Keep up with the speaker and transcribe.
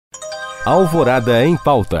Alvorada em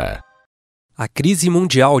Pauta. A crise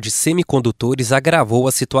mundial de semicondutores agravou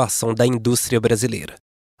a situação da indústria brasileira.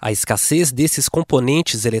 A escassez desses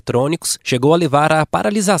componentes eletrônicos chegou a levar à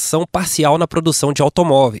paralisação parcial na produção de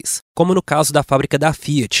automóveis, como no caso da fábrica da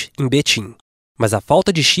Fiat, em Betim. Mas a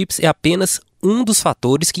falta de chips é apenas um dos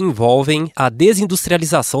fatores que envolvem a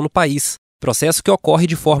desindustrialização no país, processo que ocorre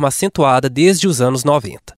de forma acentuada desde os anos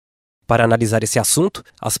 90. Para analisar esse assunto,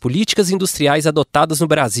 as políticas industriais adotadas no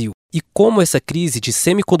Brasil e como essa crise de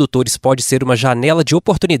semicondutores pode ser uma janela de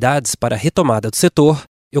oportunidades para a retomada do setor,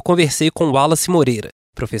 eu conversei com Wallace Moreira,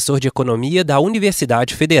 professor de Economia da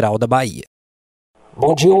Universidade Federal da Bahia.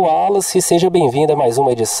 Bom dia, Wallace, e seja bem-vindo a mais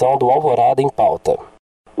uma edição do Alvorada em Pauta.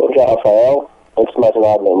 Bom dia, Rafael. Antes de mais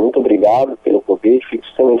nada, muito obrigado pelo convite, fico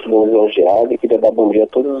extremamente lisonjeado e queria dar bom dia a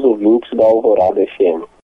todos os ouvintes da Alvorada FM.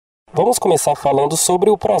 Vamos começar falando sobre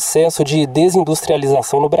o processo de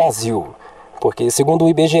desindustrialização no Brasil, porque, segundo o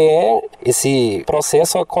IBGE, esse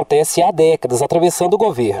processo acontece há décadas, atravessando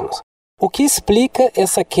governos. O que explica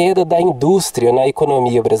essa queda da indústria na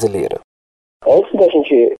economia brasileira? Antes da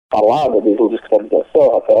gente falar da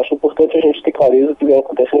desindustrialização, Rafael, acho importante a gente ter clareza do que vem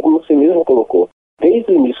acontecendo, como você mesmo colocou.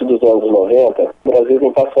 Desde o início dos anos 90, o Brasil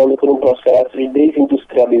vem passando por um processo de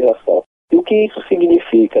desindustrialização. E o que isso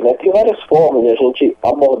significa? Tem várias formas de a gente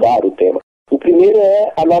abordar o tema. O primeiro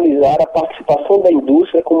é analisar a participação da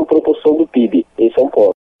indústria como proporção do PIB. Esse é um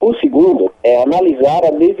ponto. O segundo é analisar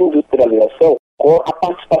a desindustrialização com a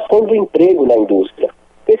participação do emprego na indústria.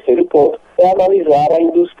 Terceiro ponto é analisar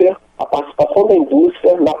a participação da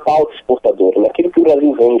indústria na pauta exportadora, naquilo que o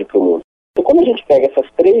Brasil vende para o mundo. Então, quando a gente pega essas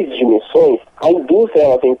três dimensões, a indústria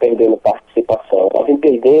ela vem perdendo participação, ela vem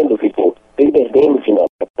perdendo vigor, vem perdendo dinâmica.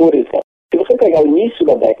 Por exemplo, se você pegar o início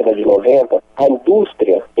da década de 90, a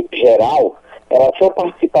indústria, em geral, ela tinha uma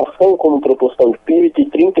participação como proporção de PIB de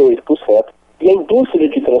 38% e a indústria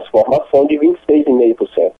de transformação de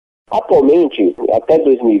 26,5%. Atualmente, até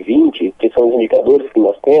 2020, que são os indicadores que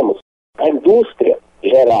nós temos, a indústria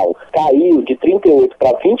geral caiu de 38%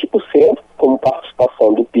 para 20% como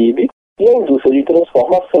participação do PIB e a indústria de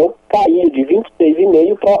transformação caiu de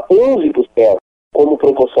 26,5% para 11% como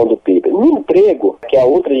proporção do PIB. No emprego, que é a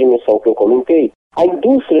outra dimensão que eu comentei, a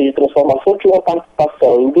indústria de transformação tinha uma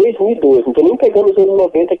participação em 2012, não estou nem pegando os anos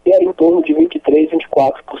 90, que era em torno de 23%,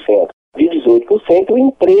 24%, de 18%, o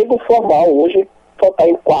emprego formal hoje só está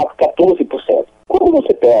em 14%. Quando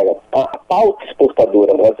você pega a pauta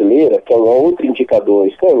exportadora brasileira, que é um outro indicador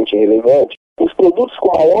extremamente relevante, os produtos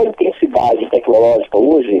com maior intensidade tecnológica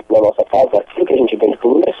hoje, na nossa casa, aquilo que a gente vende para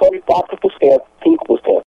o mundo é só de 4%,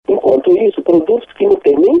 5%. Enquanto isso, produtos que não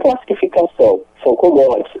têm nem classificação, são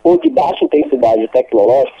commodities, ou de baixa intensidade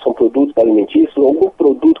tecnológica, são produtos alimentícios, ou algum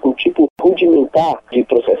produto com tipo rudimentar de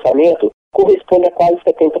processamento, corresponde a quase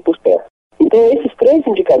 70%. Então, esses três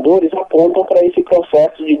indicadores apontam para esse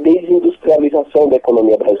processo de desindustrialização da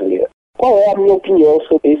economia brasileira. Qual é a minha opinião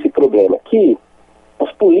sobre esse problema? Que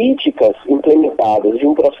as políticas implementadas de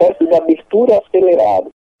um processo de abertura acelerado,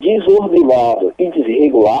 desordenado e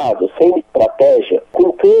desregulado, sem estratégia,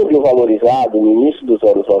 com câmbio valorizado no início dos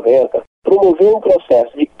anos 90, promoveu um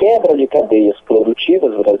processo de quebra de cadeias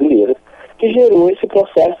produtivas brasileiras que gerou esse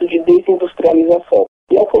processo de desindustrialização.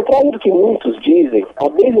 E ao contrário do que muitos dizem, a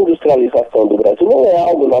desindustrialização do Brasil não é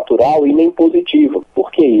algo natural e nem positivo.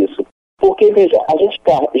 Por que isso? Porque, veja, a gente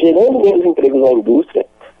está gerando menos empregos na indústria,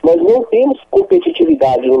 nós não temos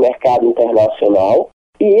competitividade no mercado internacional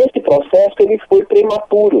e esse processo ele foi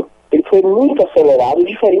prematuro. Ele foi muito acelerado,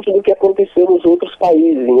 diferente do que aconteceu nos outros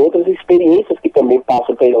países, em outras experiências que também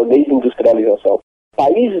passam pela desindustrialização.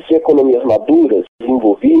 Países de economias maduras,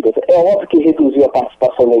 desenvolvidas, é óbvio que reduziu a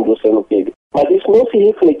participação da indústria no PIB, mas isso não se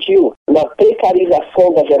refletiu na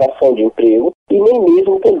precarização da geração de emprego e nem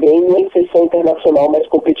mesmo também numa inserção internacional mais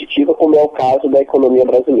competitiva, como é o caso da economia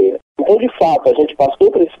brasileira. Então, de fato, a gente passou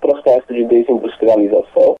por esse processo de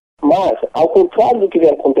desindustrialização, mas, ao contrário do que vem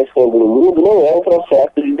acontecendo no mundo, não é um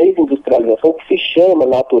processo de desindustrialização que se chama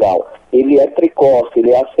natural. Ele é precoce,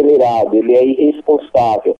 ele é acelerado, ele é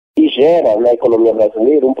irresponsável e gera na economia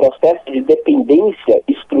brasileira um processo de dependência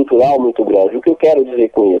estrutural muito grande. O que eu quero dizer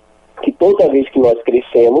com isso? Que toda vez que nós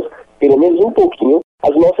crescemos, pelo menos um pouquinho,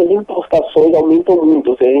 as nossas importações aumentam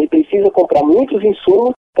muito. Ou seja, a gente precisa comprar muitos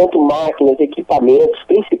insumos, tanto máquinas, equipamentos,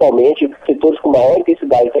 principalmente setores com maior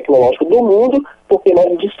intensidade tecnológica do mundo, porque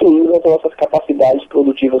nós destruímos as nossas capacidades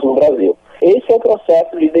produtivas no Brasil. Esse é o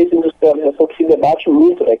processo de desindustrialização que se debate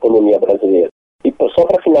muito na economia brasileira. E só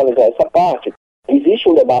para finalizar essa parte, existe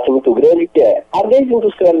um debate muito grande que é a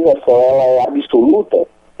desindustrialização ela é absoluta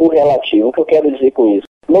ou relativa. O que eu quero dizer com isso?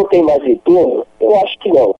 Não tem mais retorno? Eu acho que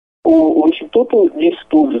não. O Instituto de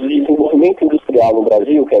Estudos de Desenvolvimento Industrial no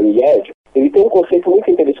Brasil, que é o IED, ele tem um conceito muito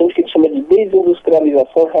interessante que ele chama de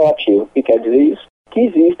desindustrialização relativa. O que quer dizer isso? Que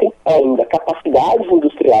existem ainda capacidades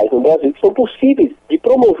industriais no Brasil que são possíveis de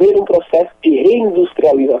promover um processo de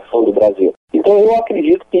reindustrialização do Brasil. Então eu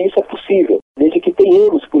acredito que isso é possível, desde que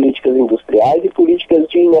tenhamos políticas industriais e políticas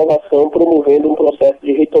de inovação promovendo um processo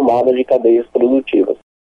de retomada de cadeias produtivas.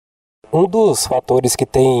 Um dos fatores que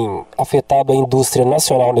tem afetado a indústria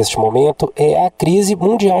nacional neste momento é a crise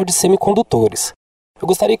mundial de semicondutores. Eu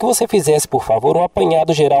gostaria que você fizesse, por favor, um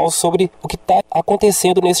apanhado geral sobre o que está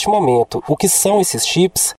acontecendo neste momento, o que são esses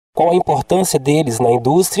chips, qual a importância deles na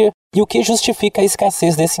indústria e o que justifica a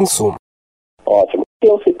escassez desse insumo. Ótimo.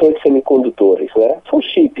 Tem o setor de semicondutores, né? São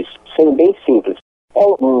chips, sendo bem simples. É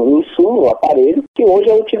um insumo, um aparelho, que hoje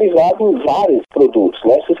é utilizado em vários produtos,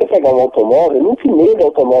 né? Se você pegar um automóvel, no primeiro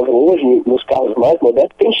automóvel hoje, nos carros mais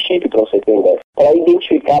modernos, tem chip para você ter ideia, para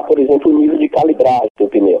identificar, por exemplo, o nível de calibragem do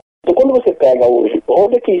pneu. Então, quando você pega hoje,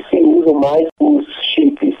 onde é que se usam mais os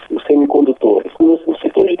chips, os semicondutores? No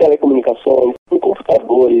setor de telecomunicações, em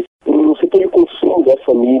computadores, no setor de consumo das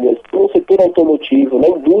famílias, no setor automotivo, na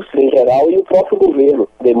indústria em geral e o próprio governo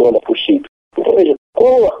demanda por chip. Então, veja,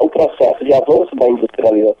 com o processo de avanço da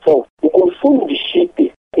industrialização, o consumo de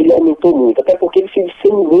chip ele aumentou muito, até porque ele se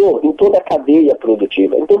disseminou em toda a cadeia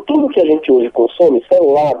produtiva. Então, tudo que a gente hoje consome,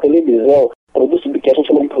 celular, televisão, produtos que a gente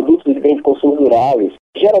chama de produtos de bens de consumo duráveis,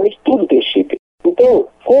 geralmente tudo tem chip. Então,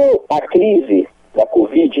 com a crise da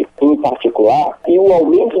Covid, em particular, e o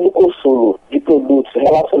aumento do consumo de produtos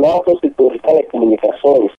relacionados ao setor de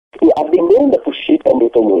telecomunicações, a demanda por chip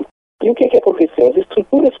aumentou muito. E o que aconteceu? As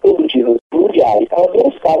estruturas produtivas mundiais, elas não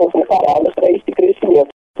estavam preparadas para esse crescimento.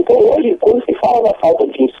 Então, hoje, quando se fala da falta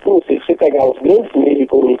de insumos, se você pegar os grandes meios de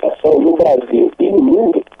comunicação no Brasil e no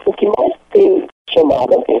mundo, o que mais tem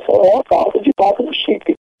chamado a atenção é a falta de fato do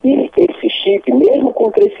chip. E esse chip, mesmo com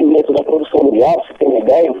o crescimento da produção mundial, se tem uma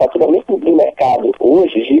ideia, o faturamento do mercado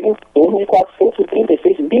hoje gira em torno de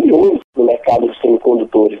 436 bilhões no mercado de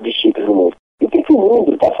semicondutores, de chips no mundo. E o que o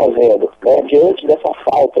mundo está fazendo, né, diante dessa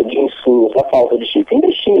falta de insumos, da falta de chip?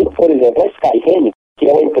 Investindo, por exemplo, a Skyhenic, que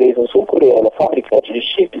é uma empresa sul-coreana fabricante de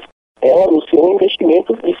chips, ela anunciou um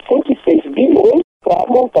investimento de 106 bilhões para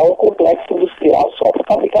montar um complexo industrial só para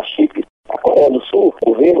fabricar chips. A Coreia do Sul,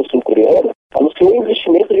 o governo sul-coreano, anunciou um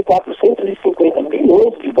investimento de 450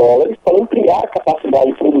 bilhões de dólares para ampliar a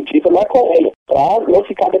capacidade produtiva na Coreia, para não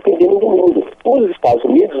ficar dependendo do mundo. Os Estados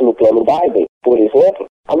Unidos, no plano Biden, por exemplo,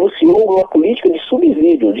 anunciou uma política de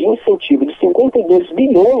subsídio, de incentivo de 52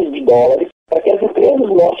 bilhões de dólares para que as empresas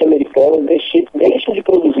norte-americanas deixem de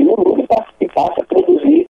produzir no mundo e passem a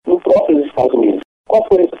produzir nos próprios Estados Unidos. Qual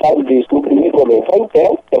foi o resultado disso? No primeiro momento, a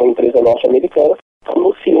Intel, que é uma empresa norte-americana,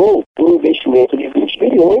 anunciou um investimento de 20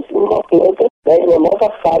 bilhões em uma planta, em uma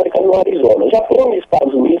nova fábrica no Arizona. Japão e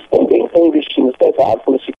Estados Unidos também estão investindo pesado,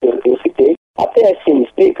 como eu citei. A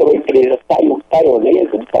TSMC, que é uma empresa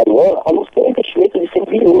taiwanesa de Taiwan, anunciou um investimento de 100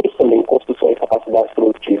 bilhões também em construção e capacidade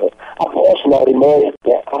produtiva. A Bosch, na Alemanha,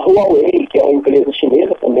 né? A Huawei, que é uma empresa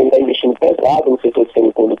chinesa, também está investindo pesado no setor de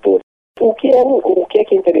semicondutores. O que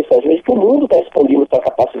é interessante? Veja que o mundo está expandindo sua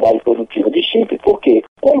capacidade produtiva de chip, porque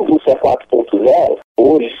com a indústria 4.0,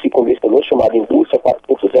 hoje se convencionou chamada indústria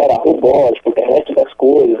 4.0, a robótica, a internet das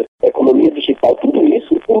coisas, a economia digital, tudo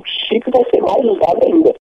isso, o chip vai ser mais usado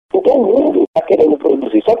ainda. Então o mundo está querendo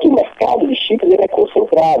produzir, só que o mercado de chips ele é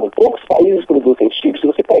concentrado. Poucos países produzem chips. Se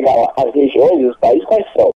você pegar as regiões e os países, quais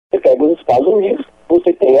são? Você pega os Estados Unidos,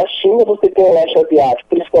 você tem a China, você tem o leste asiático,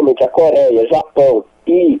 principalmente a Coreia, Japão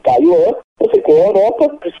e Taiwan. Você tem a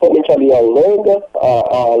Europa, principalmente ali a Holanda,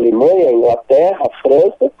 a Alemanha, a Inglaterra, a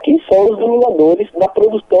França, que são os dominadores da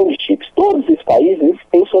produção de chips. Todos esses países eles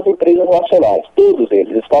têm suas empresas nacionais, todos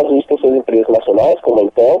eles. Os Estados Unidos têm suas empresas nacionais, como a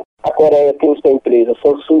Intel. A Coreia tem sua empresa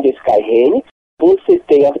Samsung e Skyhenic. Você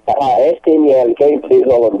tem a STML, que é uma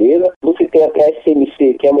empresa holandesa. Você tem a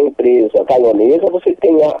TSMC, que é uma empresa taiwanesa. Você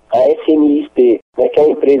tem a SMIC, né, que é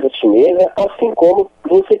uma empresa chinesa. Assim como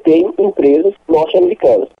você tem empresas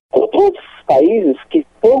norte-americanas. Então, todos os países que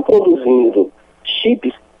estão produzindo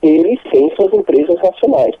chips, eles têm suas empresas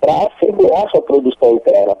nacionais para assegurar sua produção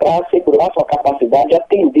interna, para assegurar sua capacidade de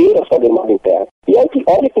atender a sua demanda interna. E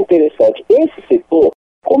olha que interessante, esse setor,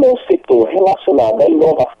 como é um setor relacionado à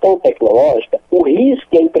inovação tecnológica, o risco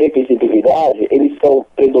e a imprevisibilidade, eles são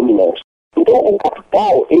predominantes. Então, o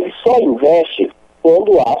capital, ele só investe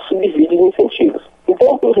quando há subsídios e incentivos.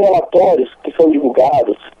 Então, os relatórios que são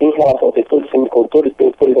divulgados em relação ao setor de semicondutores,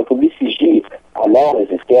 por exemplo, o BCG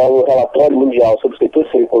Analysis, que é um relatório mundial sobre o setor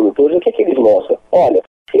de semicondutores, o que é que eles mostram? Olha,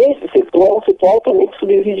 esse setor é um setor altamente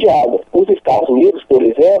subsidiado. Os Estados Unidos, por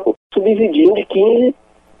exemplo, subsidiam de 15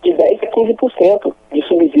 de 10% a 15% de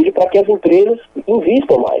subsídio para que as empresas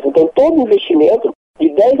invistam mais. Então, todo investimento de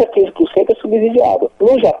 10% a 15% é subsidiado.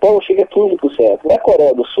 No Japão, chega a 15%. Na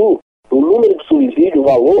Coreia do Sul, o número de subsídio, o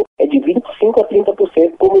valor, é de 25% a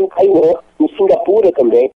 30%, como em Taiwan, em Singapura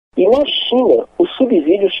também. E na China, o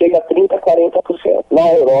subsídio chega a 30% a 40%.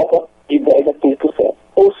 Na Europa, de 10% a 15%.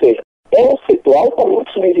 Ou seja, é um setor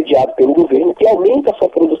altamente subsidiado pelo governo que aumenta a sua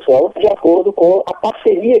produção de acordo com a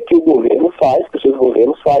parceria que o governo faz, que os seus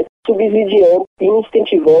governos fazem, subsidiando e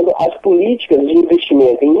incentivando as políticas de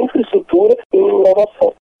investimento em infraestrutura e em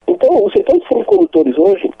inovação. Então, o setor de semicondutores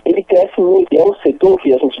hoje, ele cresce muito. É um setor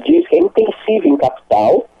que a gente diz que é intensivo em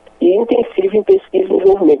capital e intensivo em pesquisa e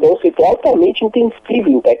desenvolvimento. É um setor altamente intensivo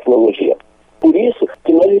em tecnologia. Por isso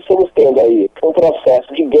que nós estamos tendo aí um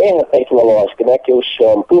processo de guerra tecnológica, né, que eu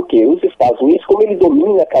chamo, porque os Estados Unidos, como ele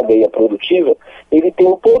domina a cadeia produtiva, ele tem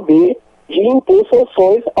o poder de impor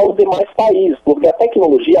sanções aos demais países, porque a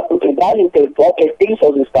tecnologia, a propriedade intelectual pertence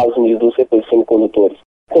aos Estados Unidos no setor de semicondutores.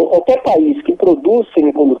 Então, qualquer país que produz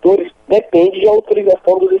semicondutores depende de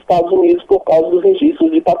autorização dos Estados Unidos por causa dos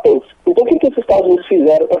registros de patentes. Então, o que os Estados Unidos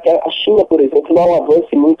fizeram para que a China, por exemplo, não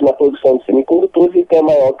avance muito na produção de semicondutores e tenha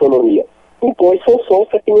maior autonomia? Impôs sanções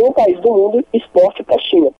para que nenhum país do mundo exporte para a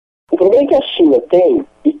China. O problema é que a China tem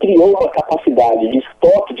e criou uma capacidade de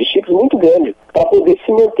estoque de chips muito grande para poder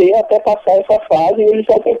se manter até passar essa fase e eles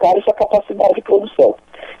aumentarem sua capacidade de produção.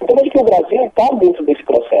 Então, veja que o Brasil está dentro desse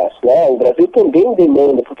processo, né? O Brasil também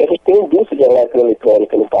demanda, porque a gente tem indústria de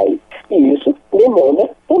eletroeletrônica no país, e isso demanda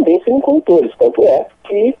também semicondutores. Tanto é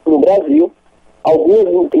que, no Brasil,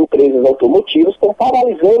 algumas empresas automotivas estão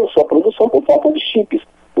paralisando sua produção por falta de chips.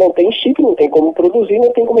 Não tem chip, não tem como produzir, não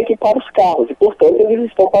tem como equipar os carros. E, portanto, eles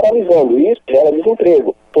estão paralisando. E isso gera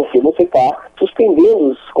desemprego, porque você está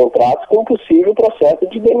suspendendo os contratos com um possível processo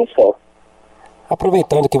de demissão.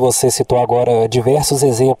 Aproveitando que você citou agora diversos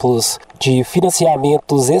exemplos de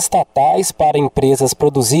financiamentos estatais para empresas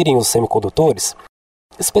produzirem os semicondutores,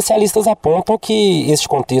 especialistas apontam que este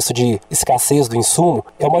contexto de escassez do insumo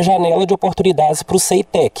é uma janela de oportunidades para o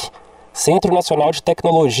CEITEC, Centro Nacional de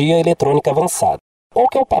Tecnologia Eletrônica Avançada. Qual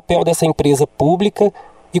que é o papel dessa empresa pública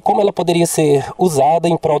e como ela poderia ser usada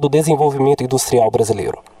em prol do desenvolvimento industrial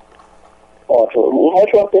brasileiro? Ótimo, uma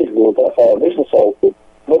ótima pergunta, Rafael. Deixa só,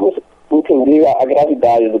 vamos entender a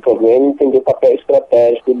gravidade do problema e entender o papel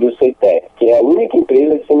estratégico do CEITEC, que é a única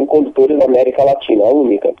empresa de semicondutores da América Latina, a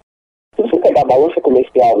única. Se você pegar a balança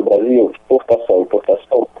comercial do Brasil, exportação e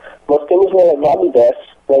importação, nós temos um elevado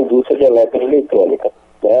déficit na indústria de eletroeletrônica,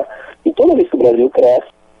 né? E toda vez que o Brasil cresce,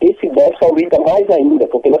 esse déficit aumenta mais ainda,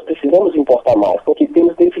 porque nós precisamos importar mais, porque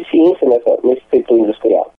temos deficiência nesse setor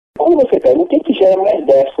industrial. Quando você pega o que gera mais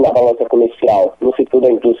déficit na balança comercial no setor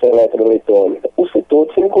da indústria eletroeletrônica? O setor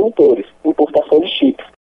de semicondutores, importação de chips.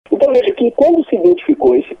 Então veja que quando se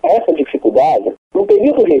identificou essa dificuldade, no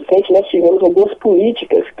período recente nós tivemos algumas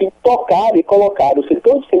políticas que tocaram e colocaram o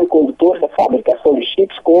setor de semicondutores, a fabricação de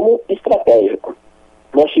chips, como estratégico.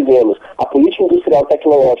 Nós tivemos a Política Industrial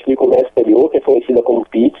Tecnológica e Comércio Exterior, que é conhecida como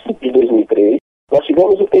PITS, de 2003. Nós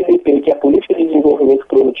tivemos o PDP, que é a Política de Desenvolvimento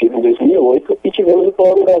Produtivo, em 2008. E tivemos o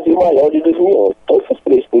Plano Brasil Maior, de 2011. Todas essas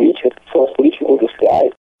três políticas, que são as políticas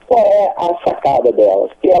industriais, qual é a sacada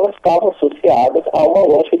delas? Que elas estavam associadas a uma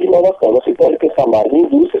lógica de inovação. Não se pode pensar mais em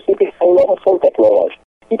indústria sem pensar em inovação tecnológica.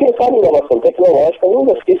 E pensar em inovação tecnológica,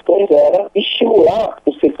 uma das questões era estimular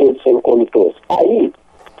o setor de semicondutores. Aí,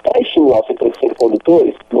 para estimular o setor de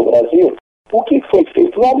semicondutores no Brasil, o que foi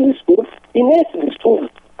feito? Vários estudos, e nesses estudos,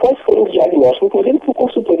 quais foram os diagnósticos, inclusive por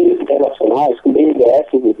consultorias internacionais, com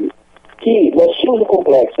BNDES, que nós tínhamos um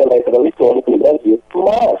complexo eletroeletrônico no Brasil,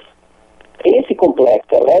 mas esse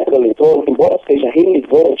complexo eletroeletrônico, embora seja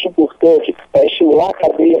relevante, importante para estimular a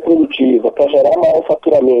cadeia produtiva, para gerar maior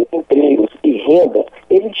faturamento, empregos e renda,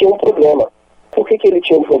 ele tinha um problema. Por que ele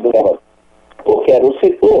tinha um problema? Porque era um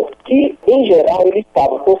setor que, em geral, ele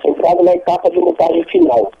estava concentrado na etapa de montagem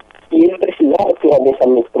final. E ele precisava ter um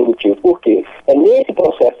adensamento produtivo. Por quê? É nesse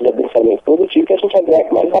processo de adensamento produtivo que a gente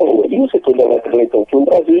agrega mais valor. E o setor de eletroeletrônica no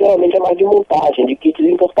Brasil geralmente é mais de montagem, de kits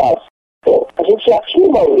importados. Então, a gente já tinha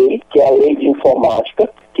uma lei, que é a Lei de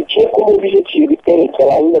Informática, que tinha como objetivo, e tem, que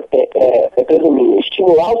ela ainda predomina,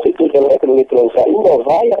 estimular o setor de eletroeletrônica a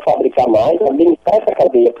inovar e a fabricar mais, a aumentar essa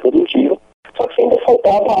cadeia produtiva. Só que ainda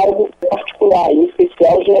faltava algo particular, em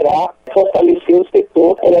especial fortalecer o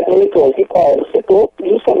setor eletroeletrônico. E qual era o setor?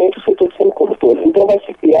 Justamente o setor de semicondutores. Então vai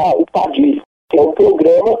se criar o PADIS, que é um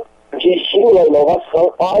programa de estímulo à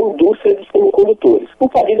inovação à indústria de semicondutores. O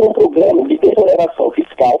PADIS é um programa de desoneração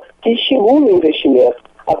fiscal que estimula o investimento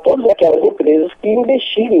a todas aquelas empresas que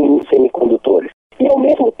investirem em semicondutores. E ao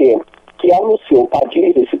mesmo tempo que anunciou o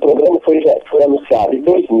PADIS. Esse programa foi anunciado em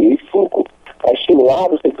 2005 para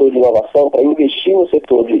estimular o setor de inovação, para investir no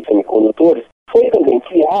setor de semicondutores. Foi também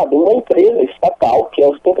criada uma empresa estatal, que é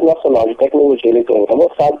o Centro Nacional de Tecnologia Eletrônica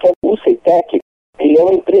Avançada, que é o CETEC. Ele é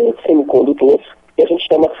uma empresa de semicondutores que a gente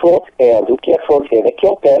chama front-end. O que é front-end? É que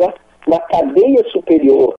opera na cadeia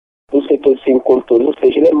superior do setor de semicondutores, ou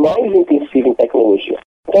seja, ele é mais intensivo em tecnologia.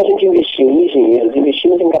 Então a gente investiu em engenheiros,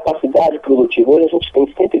 investimos em capacidade produtiva. Hoje a gente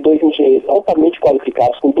tem 102 engenheiros altamente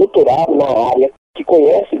qualificados, com doutorado na área, que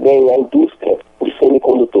conhece bem a indústria de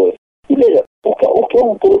semicondutores. E veja, o que é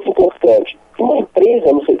um ponto importante? Uma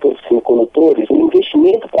empresa no setor de semicondutores, o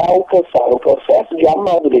investimento para alcançar um processo de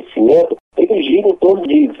amadurecimento, ele gira em torno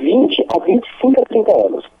de 20 a 25 a 30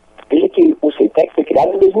 anos. Veja que o CETEC foi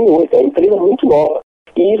criado em 2008, é uma empresa muito nova.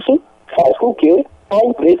 E isso faz com que a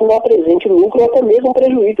empresa não apresente lucro ou até mesmo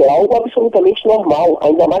prejuízo. É algo absolutamente normal,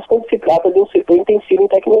 ainda mais quando se trata de um setor intensivo em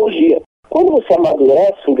tecnologia. Quando você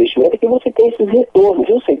amadurece o investimento, é que você tem esses retornos.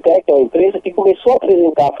 E o CETEC é uma empresa que começou a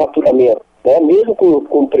apresentar faturamento, mesmo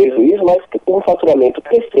com prejuízo, mas com um faturamento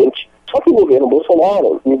crescente. Só que o governo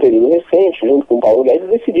Bolsonaro, no período recente, junto com o Paulo Guedes,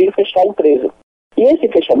 decidiram fechar a empresa. E esse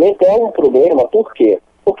fechamento é um problema, por quê?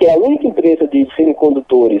 Porque é a única empresa de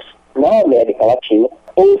semicondutores na América Latina,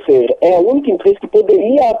 ou seja, é a única empresa que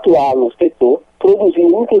poderia atuar no setor,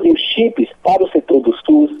 produzindo inclusive chips para o setor do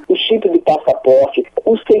SUS, os chips de passaporte.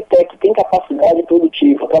 O CETEC tem capacidade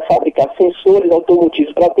produtiva para fabricar sensores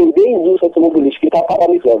automotivos para atender a indústria automobilística que está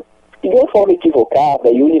paralisando. E de uma forma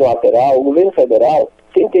equivocada e unilateral, o governo federal,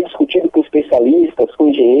 sem ter discutido com especialistas, com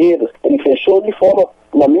engenheiros, ele fechou de forma,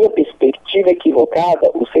 na minha perspectiva,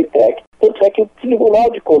 equivocada o CETEC. Tanto é que o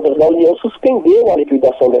Tribunal de Contas da União suspendeu a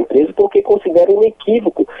liquidação da empresa porque considera um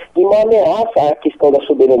equívoco e uma ameaça à questão da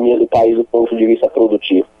soberania do país do ponto de vista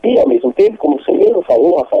produtivo. E, ao mesmo tempo, como você mesmo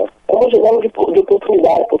falou, Rafael, é uma janela de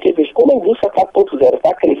oportunidade, porque, veja, como a indústria 4.0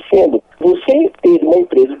 está crescendo, você ter uma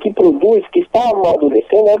empresa que produz, que está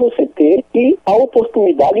amadurecendo, é você ter a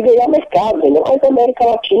oportunidade de ganhar mercado, ainda mais na América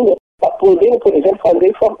Latina, para poder, por exemplo,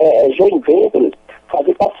 fazer joint ventures,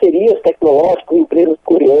 fazer parcerias tecnológicas com empresas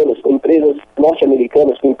coreanas, com empresas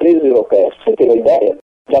norte-americanas, com empresas europeias. Pra você ter uma ideia,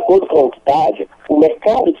 de acordo com a UNCTAD, o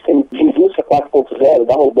mercado de indústria 4.0,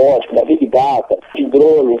 da robótica, da Big Data, de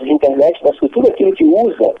drones, de internet, tudo aquilo que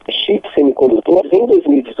usa chips semicondutores, em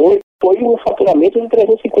 2018, foi um faturamento de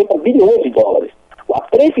 350 bilhões de dólares. A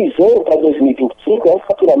previsão para 2025 é um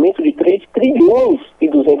faturamento de 3 trilhões e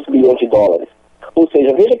 200 bilhões de dólares. Ou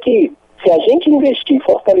seja, veja que se a gente investir,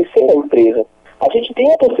 fortalecer a empresa, a gente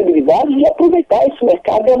tem a possibilidade de aproveitar esse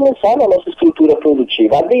mercado e avançar na nossa estrutura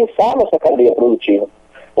produtiva, adensar nossa cadeia produtiva.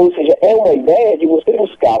 Ou seja, é uma ideia de você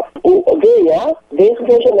buscar ganhar dentro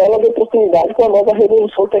de uma janela de oportunidade com a nova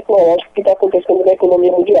revolução tecnológica que está acontecendo na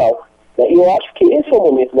economia mundial. E eu acho que esse é o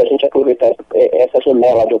momento da gente aproveitar essa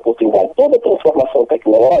janela de oportunidade. Toda transformação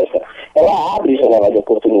tecnológica, ela abre janela de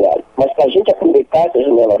oportunidade. Mas para a gente aproveitar essa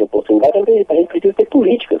janela de oportunidade, a gente precisa ter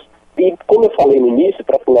políticas. E como eu falei no início,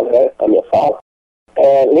 para finalizar a minha fala,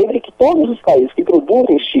 lembre que todos os países que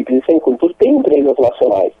produzem chips e semicondutores têm empresas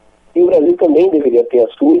nacionais. E o Brasil também deveria ter a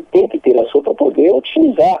sua e tem que ter a sua para poder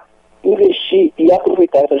utilizar, investir e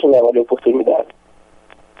aproveitar essa janela de oportunidade.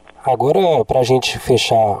 Agora, para a gente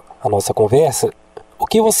fechar a nossa conversa, o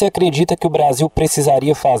que você acredita que o Brasil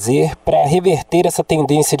precisaria fazer para reverter essa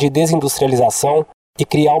tendência de desindustrialização e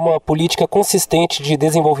criar uma política consistente de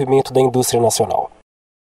desenvolvimento da indústria nacional?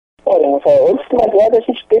 Olha, Rafael, antes de mais nada, a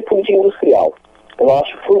gente ter política industrial. Eu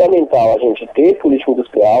acho fundamental a gente ter política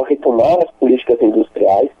industrial, retomar as políticas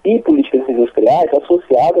industriais e políticas industriais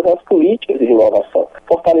associadas às políticas de inovação.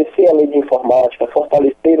 Fortalecer a lei de informática,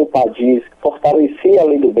 fortalecer o PADIS, fortalecer a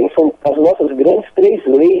lei do bem, são as nossas grandes 3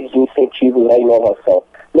 leis de incentivos à inovação.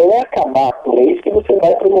 Não é acabar com leis que você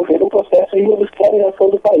vai promover um processo de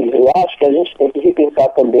industrialização do país. Eu acho que a gente tem que repensar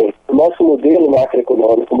também o nosso modelo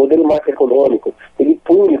macroeconômico. O modelo macroeconômico, ele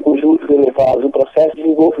pune com juros elevados o processo de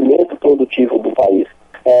desenvolvimento produtivo do país.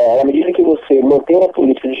 À medida que você mantém uma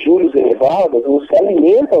política de juros elevados, você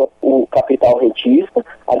alimenta o capital rentista,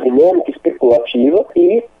 a dinâmica especulativa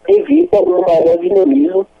e evita um maior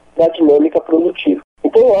dinamismo da dinâmica produtiva.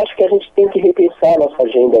 Então eu acho que a gente tem que repensar a nossa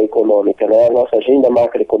agenda econômica, a nossa agenda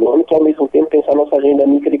macroeconômica e ao mesmo tempo pensar a nossa agenda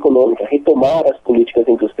microeconômica, retomar as políticas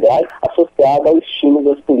industriais associadas ao estímulo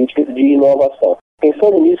das políticas de inovação.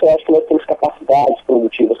 Pensando nisso, eu acho que nós temos capacidades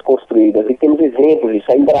produtivas construídas e temos exemplos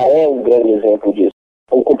disso. A Embraer é um grande exemplo disso.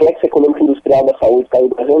 O Complexo Econômico Industrial da Saúde está aí, o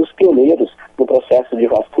Brasil é um dos pioneiros no processo de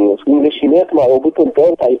vacinas. O investimento maior, o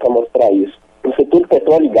Butantan está aí para mostrar isso. No setor do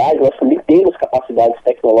petróleo e gás, nós também temos capacidades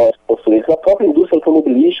tecnológicas construídas. Na própria indústria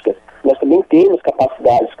automobilística, nós também temos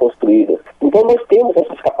capacidades construídas. Então, nós temos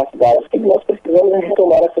essas capacidades que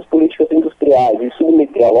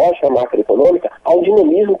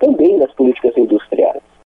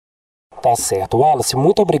Tá certo. Wallace,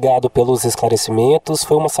 muito obrigado pelos esclarecimentos.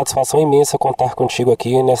 Foi uma satisfação imensa contar contigo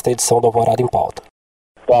aqui nesta edição do Alvorada em Pauta.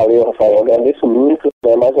 Valeu, Rafael. Eu agradeço muito.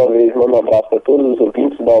 Mais uma vez, mando um abraço para todos os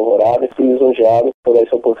ouvintes da Alvorada. Fui lisonjeado por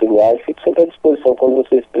essa oportunidade. Fico sempre à disposição quando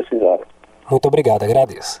vocês precisarem. Muito obrigado,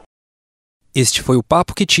 agradeço. Este foi o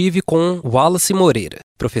papo que tive com Wallace Moreira,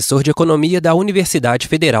 professor de Economia da Universidade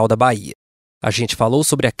Federal da Bahia. A gente falou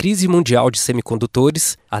sobre a crise mundial de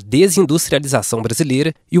semicondutores, a desindustrialização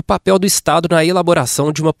brasileira e o papel do Estado na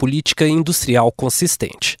elaboração de uma política industrial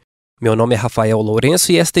consistente. Meu nome é Rafael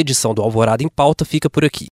Lourenço e esta edição do Alvorada em Pauta fica por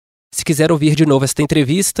aqui. Se quiser ouvir de novo esta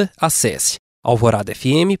entrevista, acesse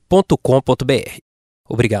alvoradafm.com.br.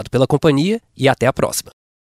 Obrigado pela companhia e até a próxima.